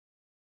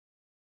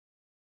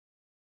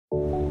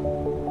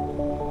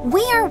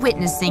We are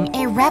witnessing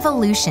a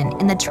revolution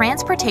in the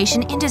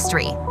transportation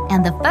industry,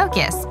 and the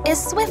focus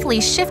is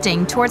swiftly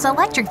shifting towards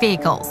electric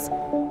vehicles.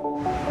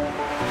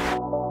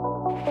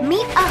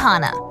 Meet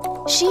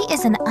Ahana. She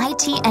is an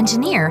IT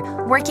engineer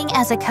working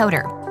as a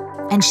coder,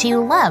 and she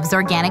loves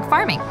organic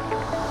farming.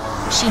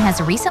 She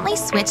has recently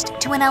switched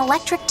to an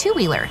electric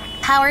two-wheeler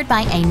powered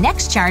by a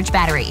Nexcharge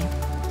battery.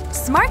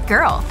 Smart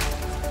girl!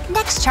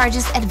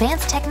 Nexcharge's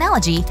advanced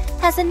technology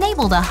has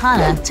enabled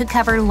Ahana to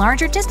cover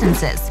larger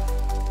distances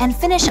and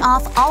finish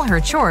off all her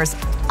chores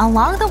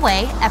along the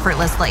way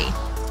effortlessly.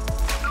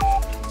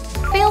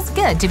 Feels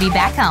good to be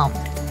back home.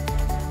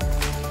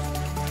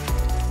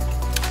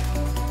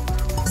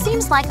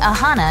 Seems like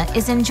Ahana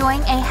is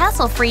enjoying a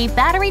hassle-free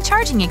battery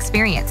charging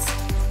experience.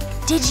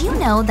 Did you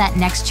know that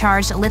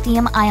Nexcharge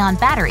Lithium Ion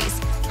Batteries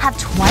have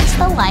twice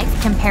the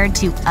life compared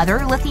to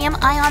other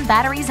lithium-ion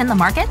batteries in the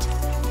market?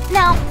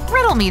 Now,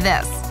 riddle me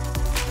this.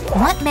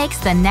 What makes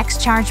the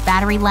Nexcharge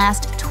battery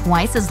last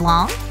twice as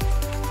long?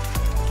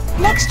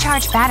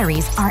 Nexcharge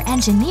batteries are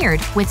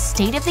engineered with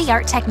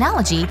state-of-the-art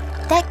technology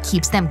that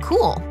keeps them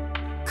cool.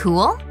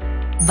 Cool?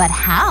 But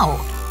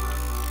how?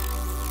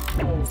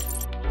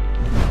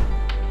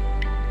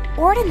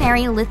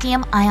 Ordinary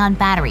lithium-ion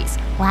batteries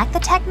lack the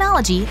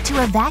technology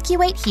to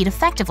evacuate heat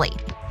effectively,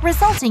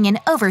 resulting in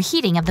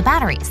overheating of the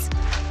batteries.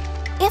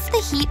 If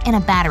the heat in a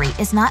battery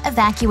is not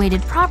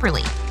evacuated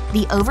properly,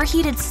 the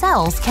overheated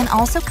cells can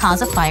also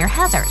cause a fire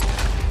hazard.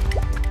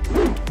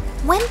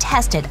 When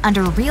tested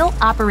under real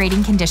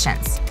operating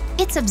conditions,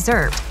 it's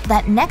observed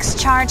that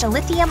Nexcharge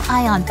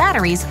lithium-ion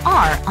batteries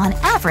are, on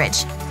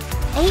average,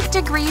 8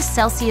 degrees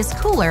Celsius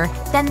cooler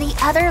than the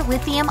other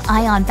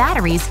lithium-ion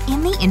batteries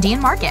in the Indian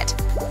market.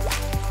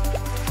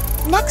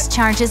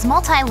 Nexcharge's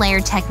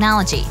multi-layered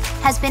technology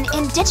has been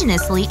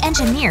indigenously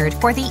engineered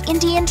for the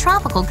Indian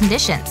tropical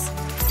conditions.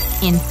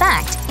 In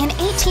fact, in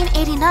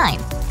 1889,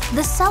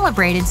 the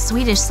celebrated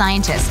Swedish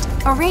scientist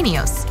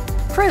Arrhenius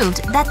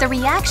proved that the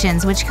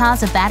reactions which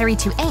cause a battery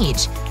to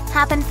age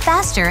happen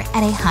faster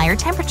at a higher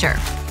temperature.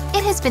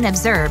 It has been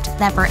observed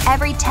that for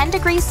every 10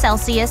 degrees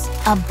Celsius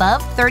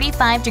above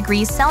 35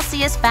 degrees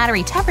Celsius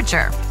battery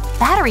temperature,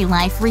 battery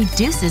life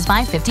reduces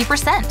by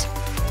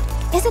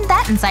 50%. Isn't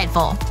that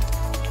insightful?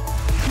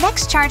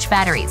 Nexcharge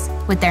batteries,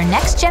 with their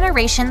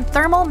next-generation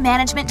thermal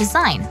management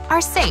design,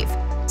 are safe,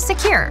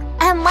 secure,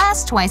 and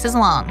last twice as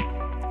long.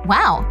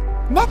 Wow!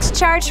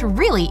 Nexcharge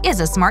really is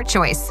a smart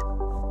choice.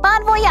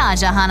 Bon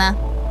voyage,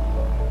 Ahana!